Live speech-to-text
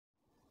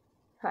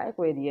Hi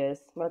Aquarius,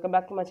 welcome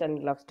back to my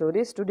channel Love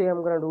Stories. Today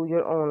I'm gonna do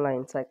your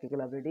online psychic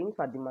love reading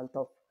for the month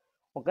of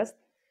August.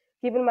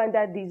 Keep in mind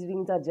that these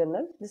readings are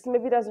general. This may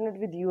be resonate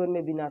with you or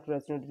maybe not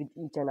resonate with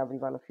each and every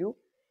one of you.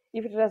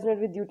 If it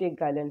resonates with you, take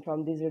guidance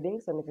from these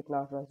readings, and if it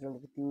not resonate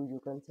with you, you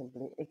can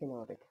simply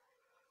ignore it.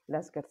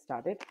 Let's get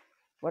started.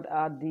 What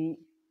are the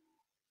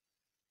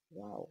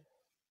wow?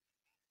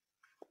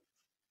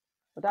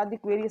 What are the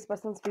Aquarius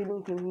person's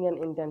feeling, thinking,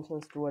 and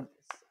intentions towards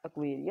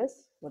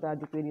Aquarius? What are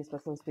the Aquarius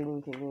person's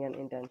feeling, thinking, and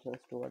intentions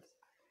towards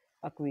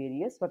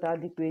Aquarius? What are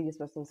the Aquarius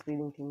person's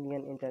feeling, thinking,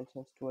 and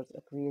intentions towards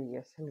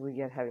Aquarius? And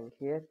we are having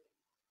here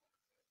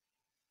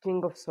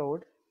King of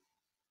Swords,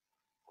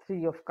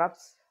 Three of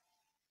Cups,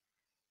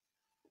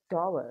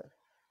 Tower.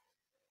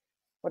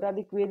 What are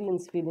the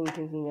Aquarians' feeling,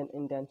 thinking, and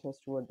intentions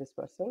toward this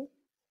person?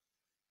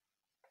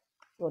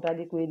 What are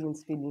the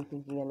Aquarians' feeling,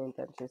 thinking, and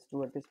intentions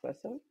toward this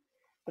person?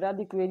 What are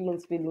the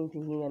Aquarians' feeling,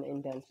 thinking, and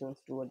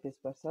intentions toward this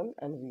person?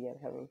 And we are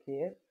having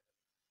here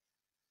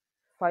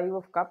Five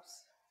of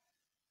Cups,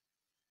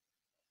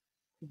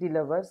 the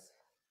Lovers,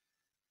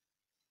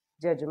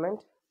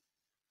 Judgment,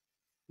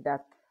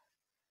 Death.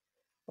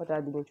 What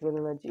are the mutual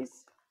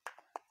energies?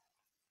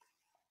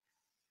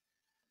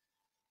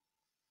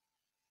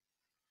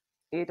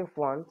 Eight of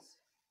Wands,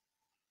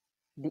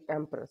 the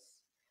Empress.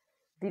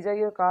 These are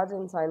your cards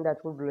and sign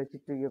that would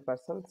relate to your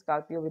person.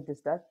 Scorpio with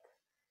this Death,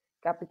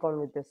 Capricorn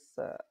with this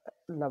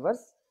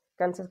Lovers,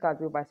 Cancer,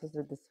 Scorpio, Pisces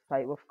with this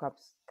Five of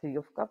Cups, Three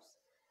of Cups,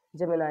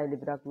 Gemini,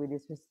 Libra,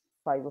 Aquarius with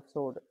Five of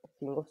Swords,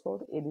 King of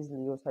Swords, Aries,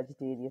 Leo,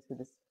 Sagittarius with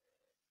this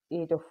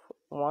Eight of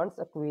Wands,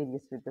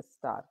 Aquarius with the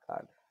Star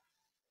card.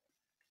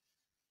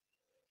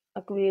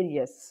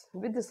 Aquarius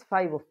with this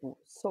Five of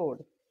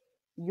Swords,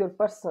 your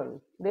person,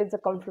 there's a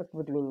conflict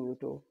between you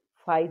two,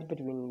 fight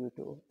between you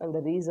two, and the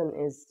reason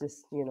is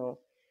just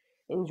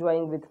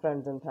enjoying with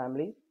friends and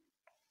family,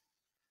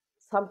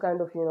 some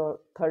kind of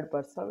third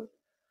person,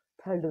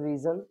 third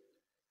reason,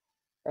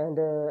 and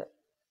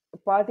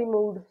party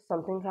mood,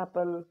 something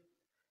happen,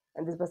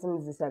 and this person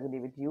is disagree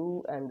with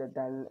you, and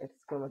then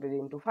it's converted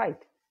into fight,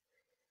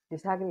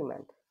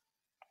 disagreement,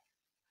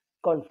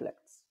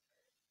 conflicts.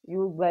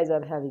 You guys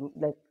are having,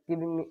 like,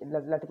 giving me,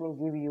 let me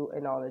give you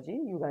analogy,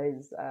 you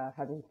guys are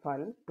having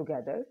fun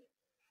together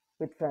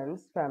with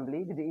friends,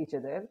 family, with each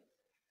other,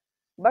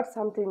 but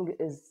something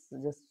is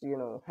just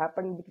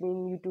happened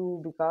between you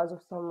two because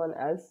of someone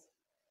else,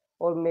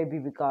 or maybe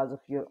because of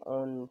your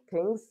own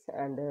things,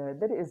 and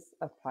there is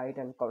a fight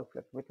and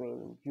conflict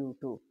between you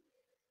two.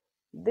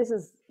 This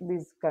is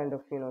these kind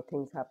of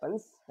things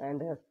happens,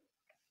 and a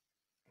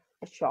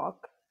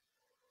shock,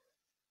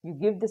 you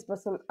give this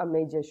person a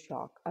major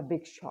shock, a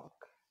big shock.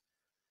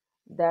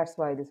 That's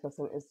why this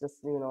person is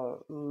just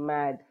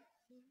mad,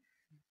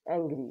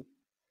 angry.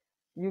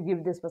 You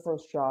give this person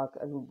shock,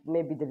 and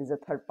maybe there is a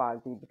third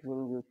party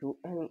between you two,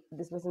 and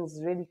this person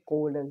is really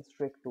cold and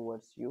strict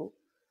towards you.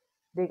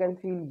 They can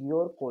feel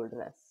your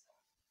coldness,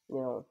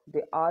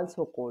 they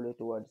also cold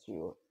towards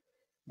you.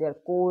 They are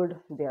cold,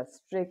 they are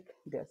strict,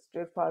 they are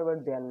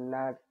straightforward, they are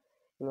not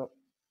you know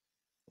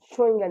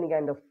showing any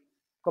kind of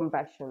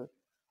compassion,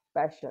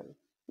 passion,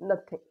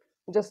 nothing,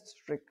 just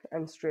strict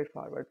and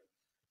straightforward,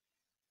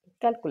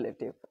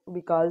 calculative,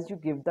 because you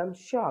give them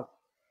shock.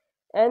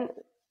 And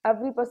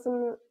every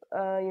person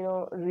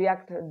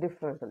react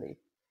differently.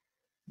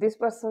 This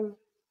person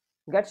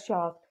gets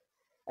shocked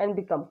and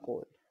become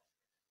cold,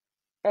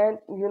 and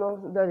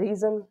the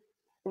reason,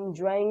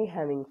 enjoying,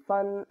 having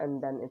fun,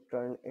 and then it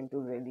turned into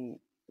really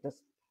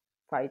just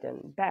fight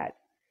and bad.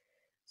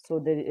 So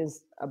there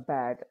is a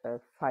bad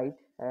fight,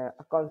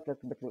 a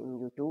conflict between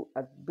you two,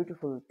 a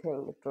beautiful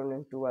thing, it turned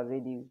into a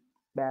really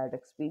bad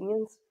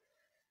experience,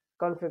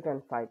 conflict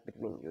and fight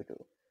between you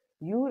two.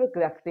 You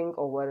regretting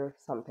over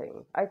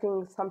something, I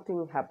think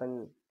something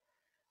happened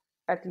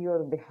at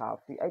your behalf.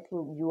 I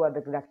think you are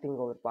regretting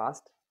over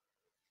past,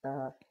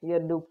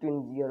 you're looped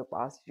in your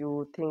past,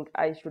 you think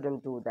I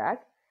shouldn't do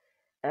that,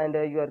 and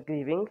you are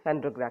grieving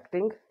and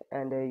regretting,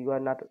 and you are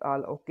not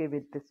all okay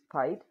with this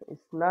fight.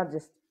 It's not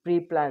just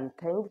pre-planned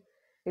thing,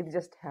 it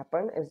just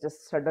happened, it's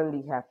just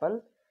suddenly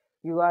happened.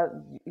 You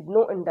are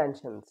no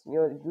intentions,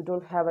 you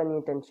don't have any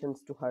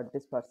intentions to hurt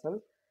this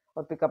person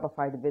or pick up a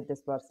fight with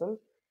this person,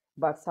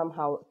 but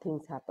somehow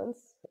things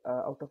happens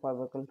out of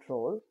our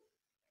control.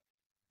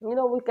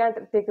 We can't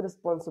take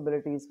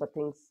responsibilities for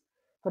things,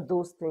 for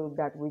those things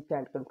that we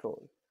can't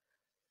control.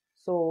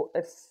 So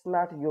it's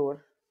not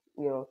your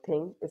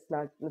thing, it's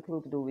not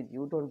nothing to do with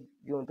you. Don't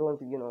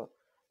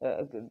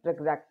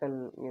regret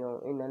and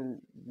in a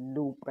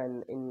loop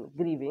and in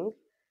grieving,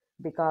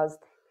 because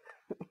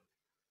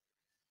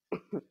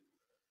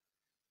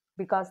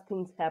because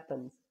things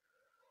happens.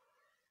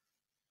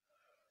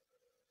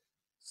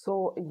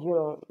 So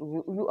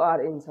you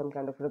are in some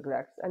kind of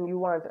regrets, and you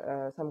want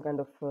some kind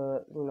of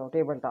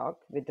table talk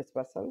with this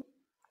person.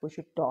 We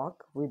should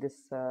talk with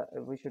this,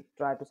 we should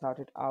try to sort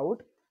it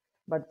out,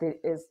 but there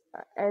is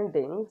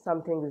ending,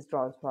 something is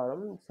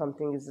transformed,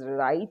 something is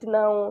right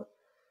now.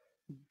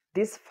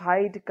 This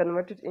fight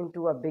converted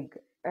into a big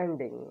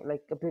ending,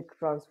 like a big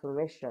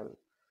transformation.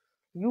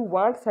 You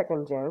want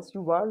second chance,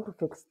 you want to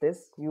fix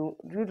this, you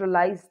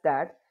realize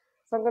that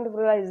some kind of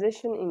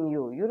realization in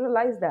you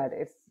realize that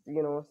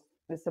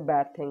it's a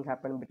bad thing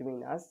happened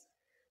between us,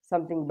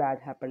 something bad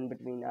happened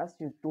between us,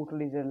 you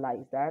totally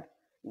realize that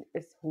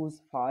it's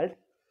whose fault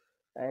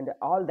and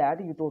all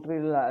that, you totally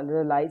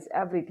realize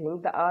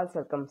everything, the all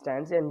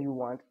circumstance, and you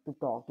want to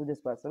talk to this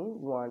person,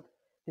 you want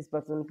this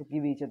person to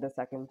give each other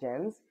second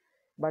chance.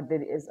 But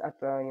there is a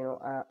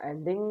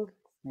ending,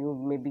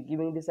 you may be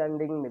giving this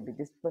ending, maybe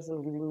this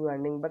person giving you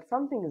ending, but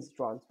something is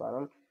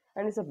transparent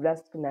and it's a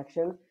blessed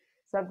connection,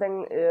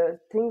 something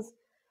things,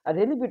 a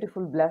really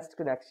beautiful blessed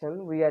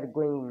connection, we are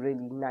going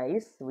really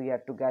nice, we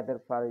are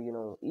together for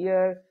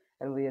year,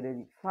 and we are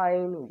really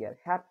fine, we are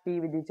happy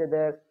with each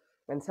other,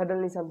 and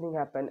suddenly something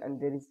happened and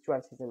there is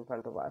choices in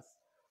front of us.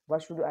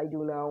 What should I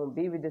do now?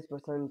 Be with this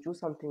person, choose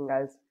something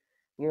else,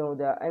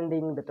 the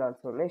ending, the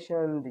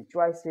transformation, the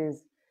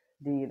choices,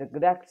 the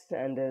regrets,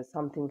 and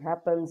something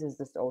happens is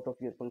just out of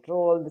your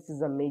control. This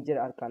is a major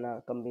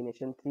arcana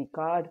combination, 3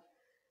 card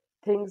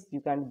things.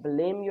 You can't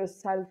blame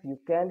yourself, you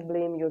can't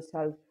blame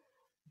yourself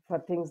for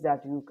things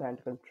that you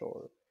can't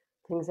control.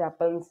 Things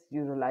happens,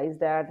 you realize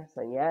that,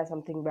 so yeah,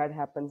 something bad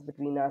happens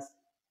between us,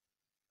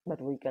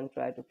 but we can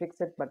try to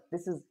fix it. But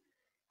this is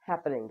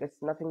happening,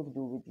 it's nothing to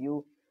do with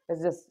you,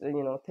 it's just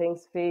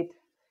things, fate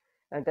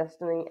and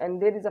destiny,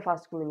 and there is a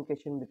fast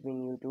communication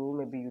between you two.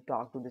 Maybe you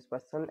talk to this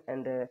person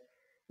and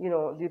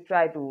you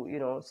try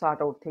to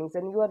sort out things,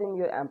 and you are in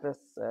your empress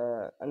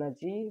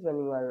energy when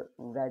you are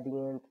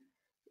radiant,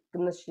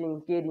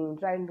 nurturing, caring,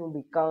 trying to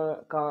be calm,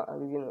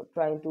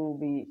 trying to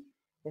be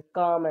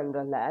calm and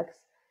relaxed,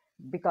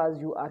 because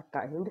you are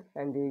kind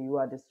and you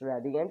are just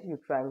radiant. You're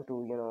trying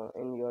to,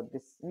 in your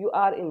this, you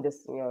are in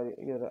this,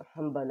 your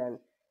humble and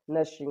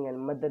nurturing and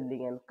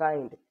motherly and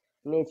kind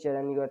nature,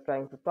 and you are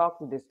trying to talk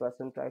to this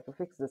person, try to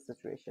fix the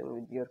situation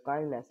with your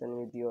kindness and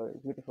with your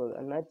beautiful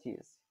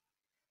energies.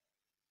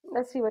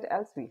 Let's see what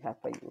else we have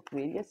for you,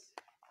 Aquarius.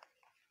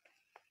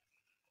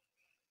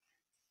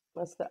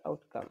 What's the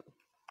outcome?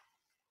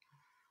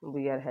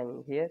 We are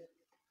having here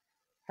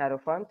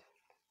Hierophant,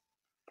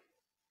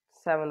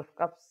 Seven of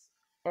Cups,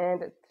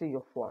 and Three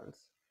of Wands.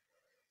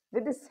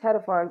 With this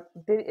Hierophant,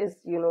 there is,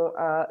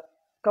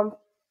 com-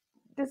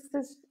 this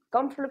is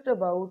conflict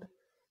about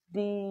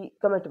the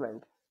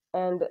commitment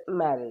and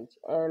marriage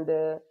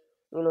and,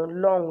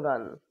 long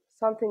run.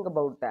 Something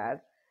about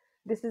that.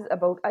 This is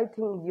about, I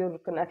think, your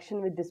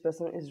connection with this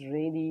person is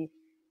really,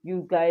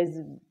 you guys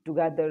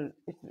together,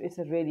 it's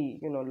a really,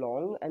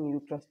 long, and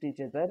you trust each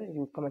other,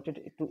 you committed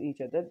to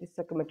each other. It's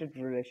a committed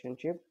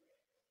relationship,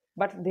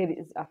 but there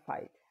is a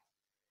fight,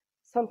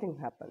 something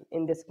happened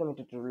in this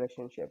committed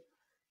relationship,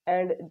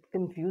 and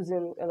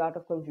confusion, a lot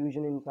of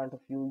confusion in front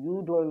of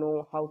you don't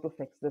know how to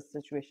fix this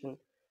situation,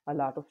 a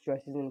lot of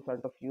choices in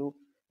front of you.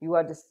 You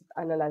are just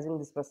analyzing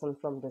this person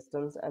from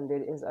distance, and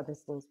there is a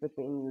distance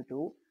between you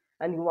two,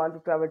 and you want to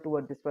travel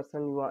toward this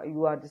person.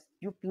 You are just,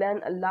 you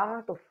plan a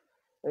lot of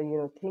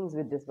things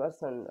with this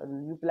person.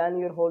 You plan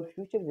your whole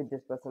future with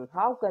this person.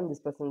 How can this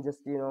person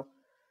just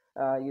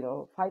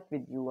fight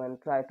with you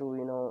and try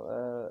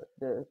to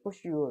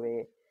push you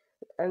away?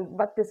 And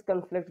but this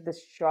conflict,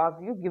 this shock,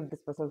 you give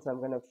this person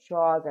some kind of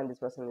shock, and this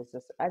person is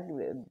just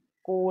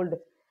cold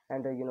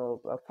and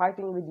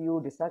fighting with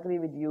you, disagree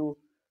with you.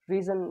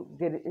 Reason,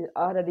 there is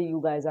already,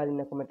 you guys are in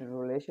a committed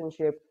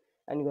relationship,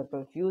 and you are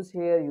confused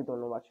here, you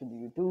don't know what should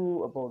you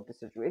do about the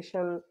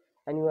situation,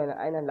 and you are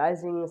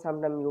analyzing.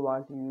 Sometimes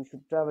you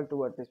should travel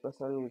toward this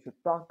person, you should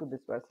talk to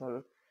this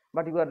person,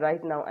 but you are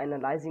right now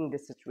analyzing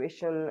this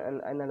situation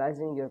and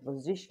analyzing your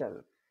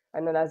position,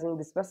 analyzing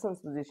this person's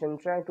position,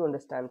 trying to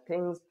understand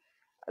things.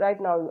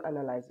 Right now, you're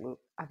analyzing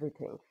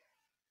everything.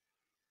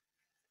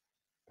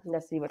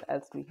 Let's see what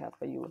else we have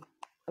for you,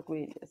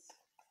 Aquarius.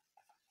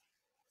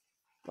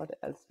 What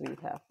else we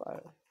have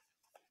for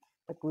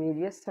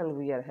Aquarius? And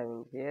we are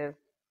having here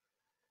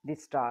the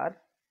Star,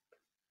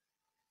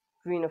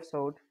 Queen of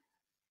Swords,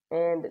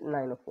 and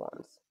Nine of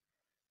Wands.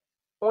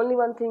 Only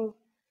one thing,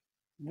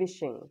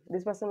 wishing.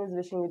 This person is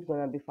wishing it's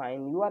gonna be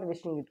fine. You are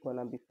wishing it's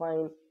gonna be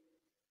fine.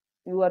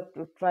 You are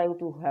trying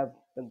to have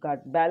the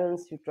gut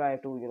balance. You try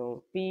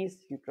to,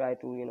 peace. You try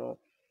to,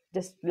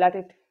 just let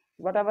it,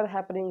 whatever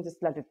happening,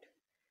 just let it,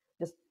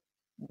 just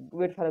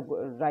wait for a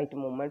right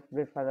moment,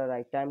 wait for the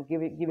right time,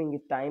 giving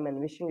it time and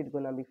wishing it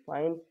gonna be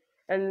fine.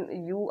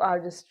 And you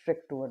are just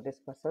strict toward this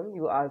person,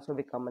 you also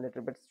become a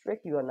little bit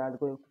strict, you are not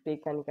going to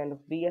take any kind of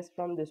BS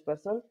from this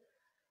person,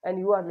 and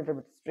you are a little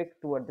bit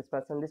strict toward this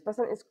person. This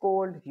person is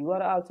cold, you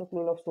are also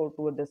Queen of Swords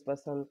toward this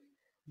person.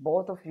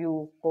 Both of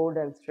you cold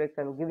and strict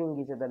and giving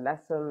each other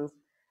lessons,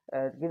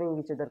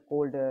 giving each other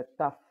cold,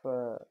 tough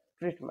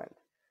treatment.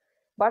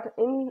 But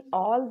in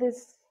all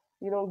this,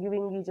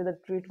 giving each other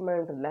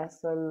treatment,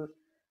 lesson,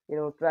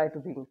 try to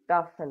be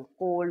tough and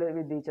cold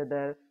with each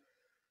other,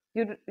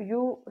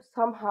 you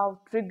somehow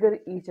trigger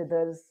each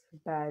other's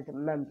bad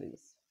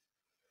memories.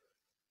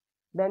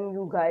 Then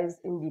you guys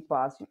in the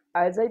past,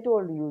 as I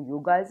told you,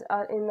 you guys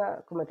are in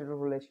a committed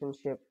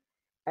relationship,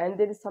 and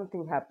there is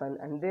something happen,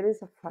 and there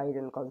is a fight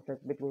and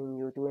conflict between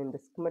you two in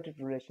this committed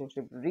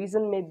relationship.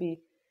 Reason may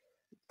be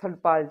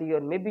third party,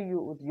 or maybe you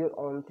with your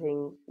own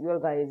thing. You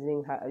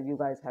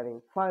guys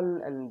having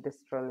fun, and this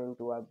turn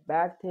into a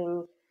bad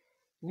thing.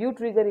 You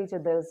trigger each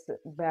other's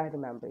bad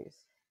memories.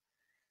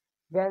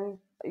 When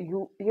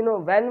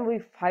when we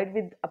fight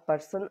with a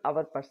person,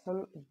 our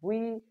person,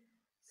 we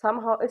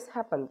somehow it's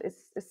happened,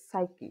 it's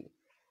psyche.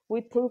 We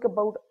think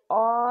about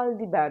all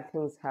the bad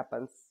things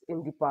happens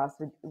in the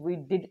past we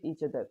did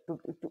each other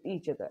to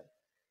each other.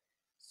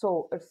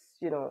 So it's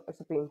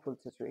a painful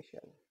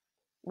situation,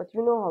 but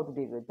you know how to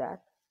deal with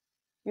that.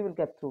 You will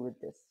get through with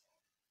this.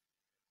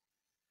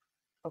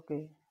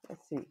 Okay,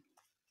 let's see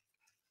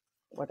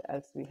what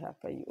else we have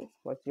for you.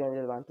 What you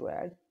want to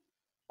add?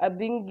 I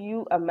bring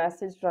you a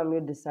message from your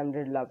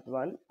descended loved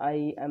one.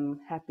 I am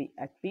happy,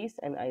 at peace,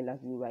 and I love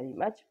you very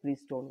much.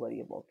 Please don't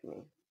worry about me.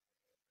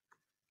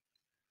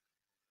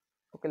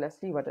 Okay, let's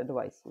see what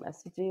advice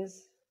message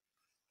is.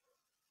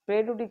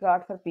 Pray to the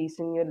God for peace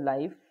in your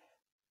life.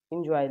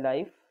 Enjoy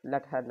life.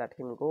 Let her, let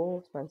him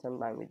go. Spend some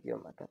time with your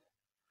mother.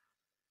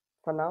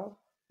 For now,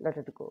 let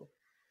it go.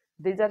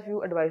 These are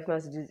few advice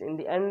messages. In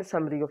the end,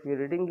 summary of your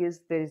reading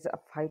is there is a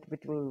fight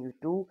between you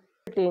two.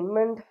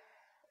 Entertainment,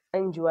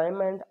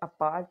 enjoyment, a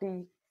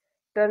party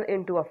turn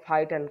into a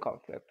fight and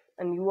conflict,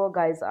 and you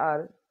guys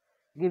are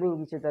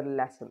giving each other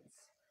lessons.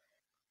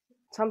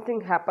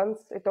 Something happens,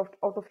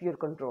 out of your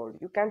control.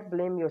 You can't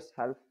blame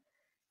yourself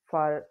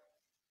for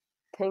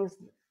things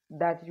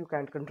that you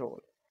can't control.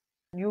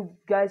 You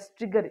guys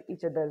trigger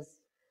each other's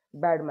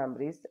bad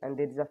memories, and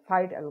there is a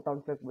fight and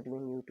conflict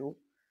between you two.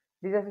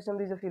 These are some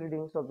of your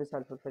readings. Hope this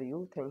helpful for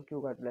you. Thank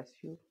you. God bless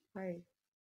you. Bye.